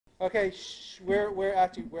Okay, we're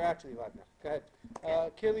actually live now. Go ahead.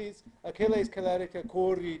 Achilles kalerica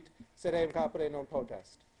corrit serem capere non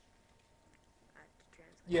potest. I have to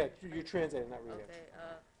translate. Yeah, you're translating, not reading.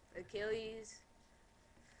 Okay, Achilles.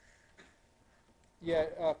 Yeah,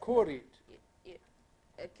 corrit.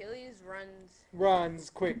 Achilles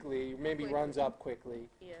Runs quickly, maybe quickly. runs up quickly.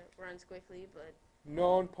 Yeah, runs quickly, but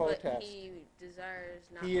Non potest. but he desires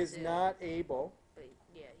not. He is not able. But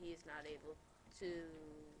yeah, he is not able to.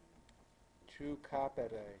 To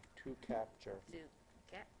capere, to capture To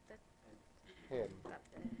cap that. him.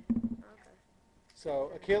 Okay.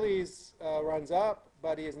 So Achilles runs up,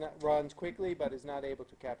 but he is not runs quickly, but is not able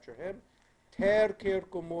to capture him. Ter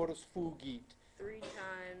circumorus fugit. 3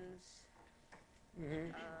 times.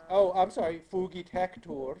 Oh, I'm sorry. Fugit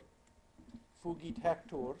Hector. Fugit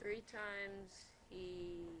Hector. 3 times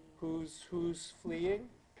he. Who's fleeing?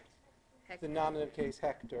 Hector. The nominative case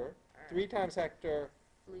Hector. 3 times Hector.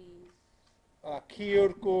 Flees.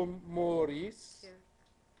 Circum moris. Here.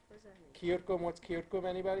 What does that mean? Circum. What's circum?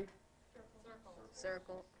 Anybody?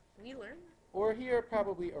 Circle. We learn. Or here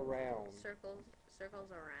probably around.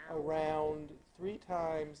 Circles around. Around 3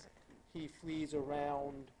 times he flees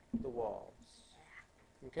around the walls.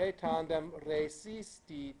 Okay, tandem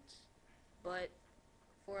resistit. But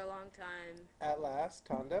for a long time. At last,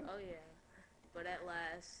 tandem. Oh yeah. But at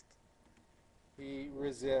last. He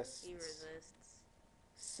resists. He resists.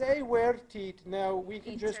 Say vertit. Now we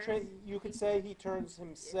can He just you could say he turns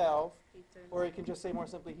himself, He turns. or you can just say more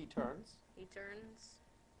simply he turns. He turns.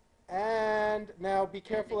 And now be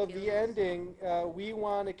careful of the Achilles. ending. We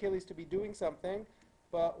want Achilles to be doing something,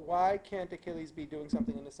 but why can't Achilles be doing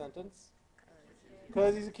something in the sentence?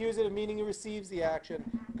 Because he's accusative, meaning he receives the action.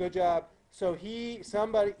 Good job. So he,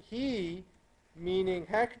 meaning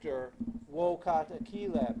Hector, vocat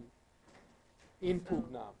Achillem in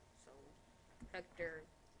pugnam. So Hector.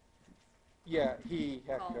 Yeah,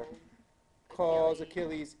 Hector, called calls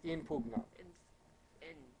Achilles in pugnam.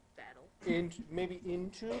 in battle. Maybe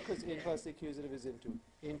into, because in plus the accusative is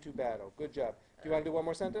into battle. Good job. Do you want to do one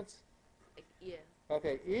more sentence? Yeah.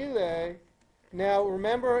 Okay, ille. Now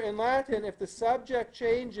remember in Latin, if the subject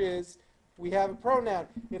changes, we have a pronoun.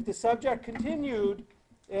 If the subject continued,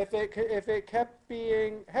 if it kept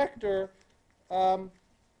being Hector,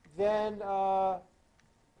 then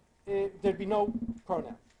there'd be no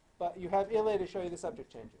pronoun. But you have ille to show you the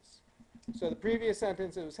subject changes. So the previous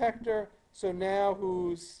sentence it was Hector. So now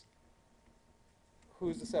who's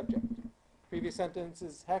the subject? Previous sentence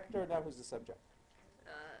is Hector. Now who's the subject?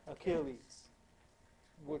 Achilles.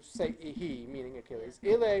 Which say he, meaning Achilles.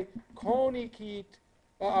 Ille conicit.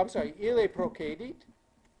 Ille procedit.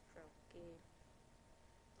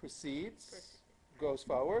 Proceeds. Goes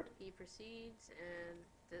forward. He proceeds,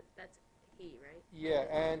 and that's he, right? Yeah,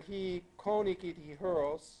 and he conicit. He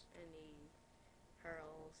hurls. And he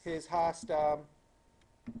hurls. His hastam.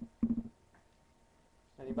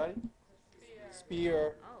 Anybody?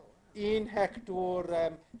 Spear. Oh. In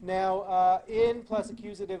Hectorem. Now, in plus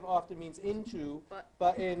accusative often means into,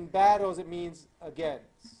 but in battles it means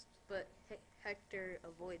against. But Hector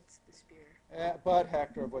avoids the spear. But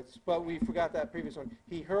Hector avoids. But we forgot that previous one.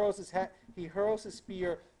 He hurls his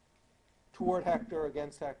spear toward Hector,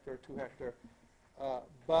 against Hector, to Hector.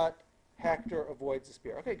 But Hector avoids the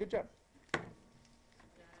spear. Okay, good job.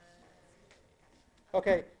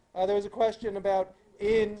 Okay, there was a question about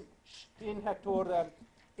in Hectorem.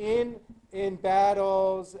 In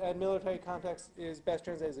battles and military context is best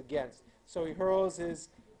translated as against. So he hurls his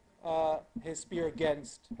spear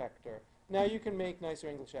against Hector. Now you can make nicer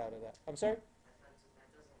English out of that. I'm sorry?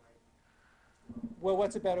 Well,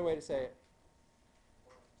 what's a better way to say it?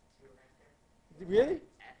 Really?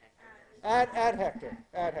 At Hector.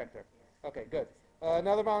 At Hector. Okay, good.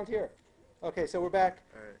 Another volunteer. Okay, so we're back.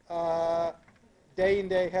 All right. Day in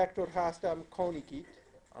day Hector hastam conicit.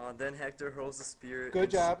 Then Hector hurls the spear. Good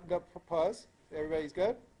job. No, pause. Everybody's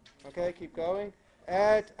good? Okay, keep going.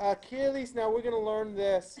 At Achilles, now we're going to learn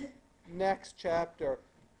this next chapter.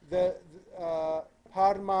 The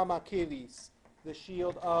Parmam Achilles, the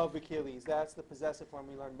shield of Achilles. That's the possessive form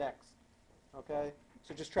we learn next. Okay?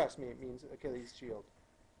 So just trust me, it means Achilles' shield.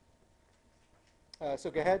 So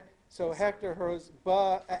go ahead. So Hector hurls,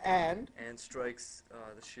 and strikes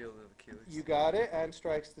the shield of Achilles. You got it, and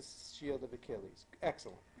strikes the shield of Achilles.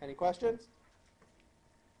 Excellent. Any questions?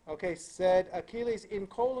 Okay, said Achilles in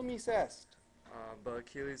columis est. But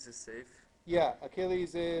Achilles is safe. Yeah,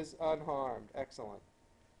 Achilles is unharmed. Excellent.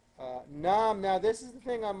 Nam, now this is the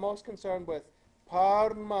thing I'm most concerned with.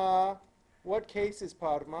 Parma, what case is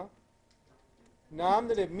parma?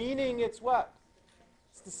 Nominative, meaning it's what?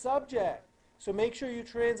 It's the subject. So make sure you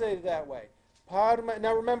translate it that way.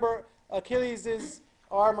 Now remember, Achilles'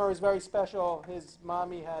 armor is very special. His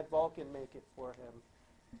mommy had Vulcan make it for him.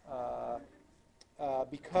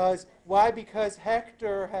 Why? Because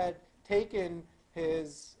Hector had taken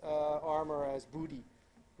his armor as booty.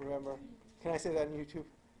 Remember? Can I say that on YouTube?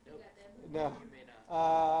 No. You may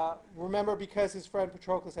not. Remember, because his friend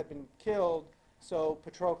Patroclus had been killed, so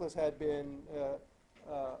Patroclus had been,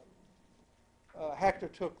 Hector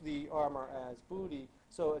took the armor as booty,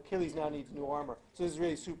 so Achilles now needs new armor. So this is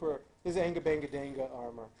really super, this is Anga Banga Danga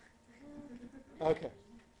armor. Okay.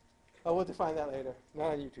 Oh, we'll define that later,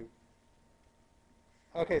 not on YouTube.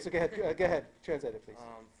 Okay, so go ahead, translate it, please.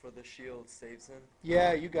 For the shield saves him.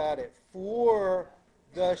 Yeah, you got it. For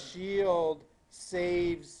the shield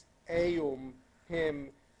saves him,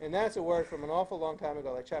 and that's a word from an awful long time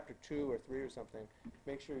ago, like chapter 2 or 3 or something.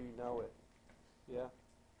 Make sure you know it. Yeah.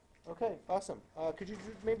 Okay, awesome. Could you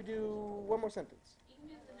maybe do one more sentence?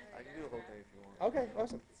 I can do the whole thing if you want. Okay,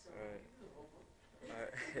 awesome.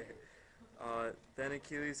 Alright. Then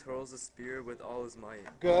Achilles hurls a spear with all his might.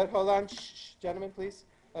 Good. Hold on, gentlemen, please.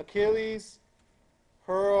 Achilles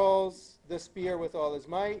hurls the spear with all his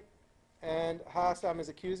might, and hastam is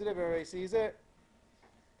accusative. Everybody sees it.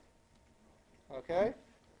 Okay.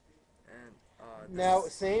 And Now,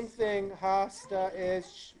 same thing. Hasta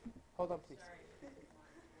is. Hold on, please.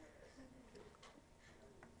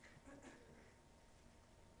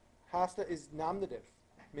 Hasta is nominative.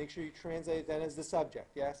 Make sure you translate that as the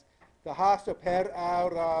subject. Yes. The hasta per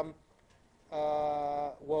auram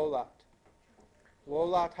wolat.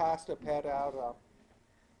 Wolat hasta per auram.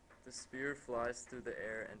 the spear flies through the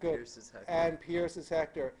air and Good. pierces Hector. And pierces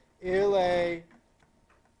Hector. Ille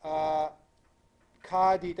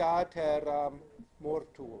cadidateram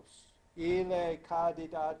mortuus. Ille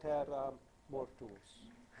cadidateram mortuus.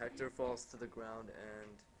 Hector falls to the ground and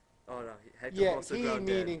Hector Yeah, falls to the he ground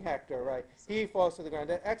meaning dead. Hector, right. He falls to the ground.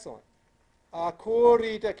 Excellent.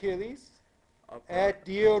 Corrit Achilles, Up, et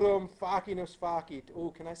diorum facinus facit. Oh,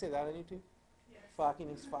 can I say that on YouTube? Yes.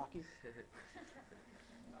 Facinus facit.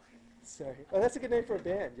 Sorry. Oh, that's a good name for a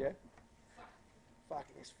band, yeah?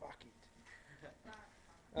 Facinus facit.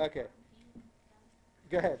 Okay.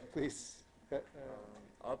 Go ahead, please.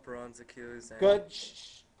 Up runs Achilles and Good.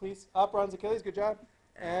 Shh, please. Up runs Achilles. Good job.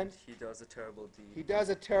 And he does a terrible deed. he does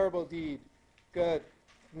a terrible deed. Good.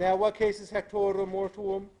 Now, what case is Hectorum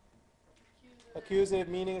mortuum? Accusative,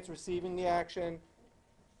 meaning it's receiving the action.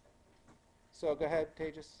 So go ahead,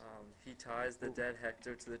 Tejas. He ties the dead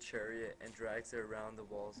Hector to the chariot and drags it around the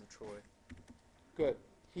walls of Troy. Good.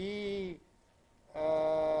 He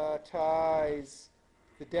ties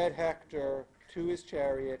the dead Hector to his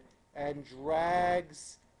chariot and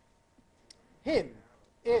drags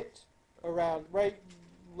it, around. Right?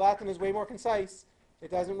 Latin is way more concise.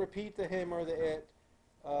 It doesn't repeat the him or the it.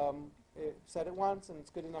 It said it once, and it's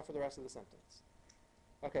good enough for the rest of the sentence.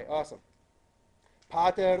 Okay, awesome.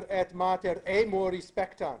 Pater et mater amor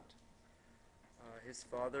respectant. His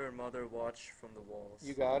father and mother watch from the walls.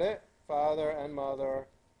 You got it. Father and mother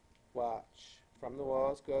watch from the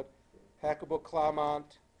walls. Good. Hecuba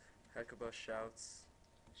clamant. Hecuba shouts,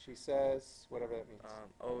 She says, whatever that means.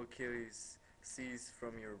 O Achilles, cease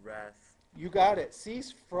from your wrath. You got it.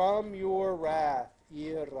 Cease from your wrath.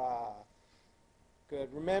 Ira. Good.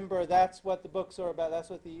 Remember, that's what the books are about. That's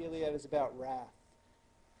what the Iliad is about, wrath.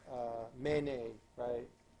 Mene, right?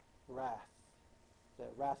 Wrath. The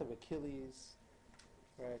wrath of Achilles,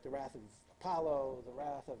 right? The wrath of Apollo, the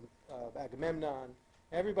wrath of Agamemnon.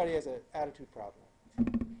 Everybody has an attitude problem.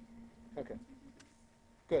 Okay.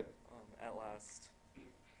 Good. At last.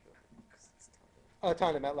 'Cause it's time.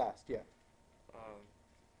 Tandem at last, yeah.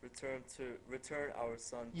 Return our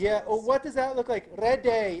son. Yeah, to oh, us. what does that look like?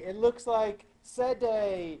 Rede, it looks like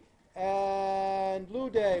sede and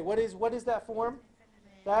lude. What is that form?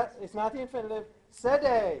 That it's not the infinitive.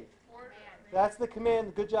 Sede. That's the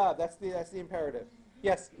command. Good job. That's the imperative.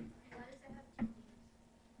 Yes.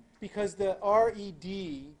 Because the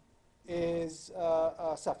red is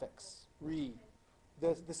a suffix. Re.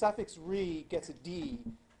 The suffix re gets a d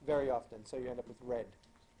very often, so you end up with red.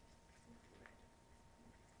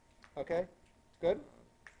 Okay, good.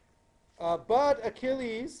 But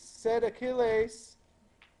Achilles said Achilles,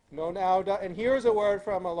 non auda, and here's a word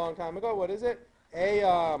from a long time ago. What is it?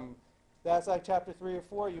 Eam. That's like chapter 3 or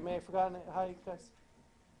 4. You may have forgotten it. Hi, guys.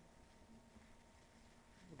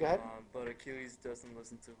 Go ahead. But Achilles doesn't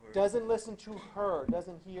listen to her. Doesn't listen to her.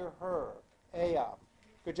 Doesn't hear her. Eam.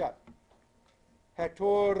 Good job.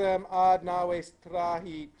 Hectorem ad naves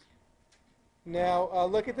trahit. Now,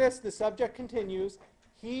 look at this. The subject continues.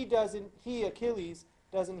 He, Achilles,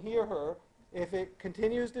 doesn't hear her. If it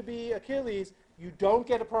continues to be Achilles, you don't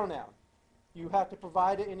get a pronoun. You have to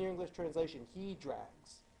provide it in your English translation. He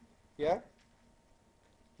drags. Yeah?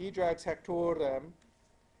 He drags Hectorem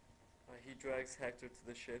He drags Hector to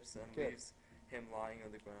the ships and Good. leaves him lying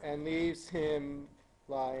on the ground. and leaves him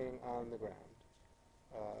lying on the ground.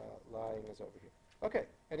 Lying is over here. Okay,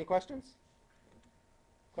 any questions?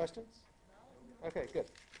 Questions? Okay, good.